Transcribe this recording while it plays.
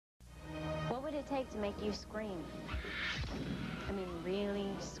take to make you scream? I mean, really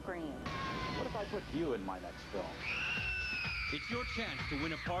scream. What if I put you in my next film? It's your chance to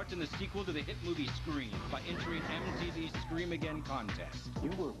win a part in the sequel to the hit movie Scream by entering MTV Scream Again Contest. You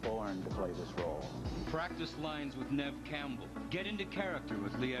were born to play this role. Practice lines with Nev Campbell. Get into character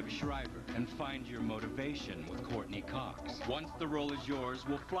with Liev Schreiber. And find your motivation with Courtney Cox. Once the role is yours,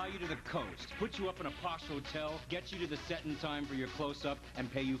 we'll fly you to the coast, put you up in a posh hotel, get you to the set in time for your close-up, and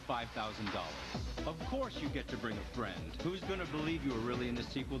pay you $5,000. Of course you get to bring a friend. Who's going to believe you were really in the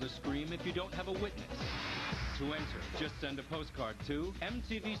sequel to Scream if you don't have a witness? To enter, just send a postcard to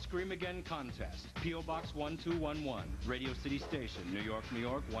MTV Scream Again Contest, P.O. Box 1211, Radio City Station, New York, New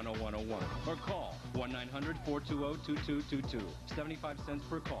York, 10101. Or call 1-900-420-2222. 75 cents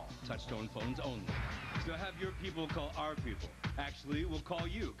per call. Touch-tone phones only. So have your people call our people. Actually, we'll call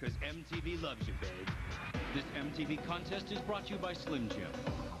you, because MTV loves you, babe. This MTV contest is brought to you by Slim Jim.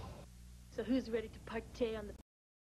 So who's ready to partay on the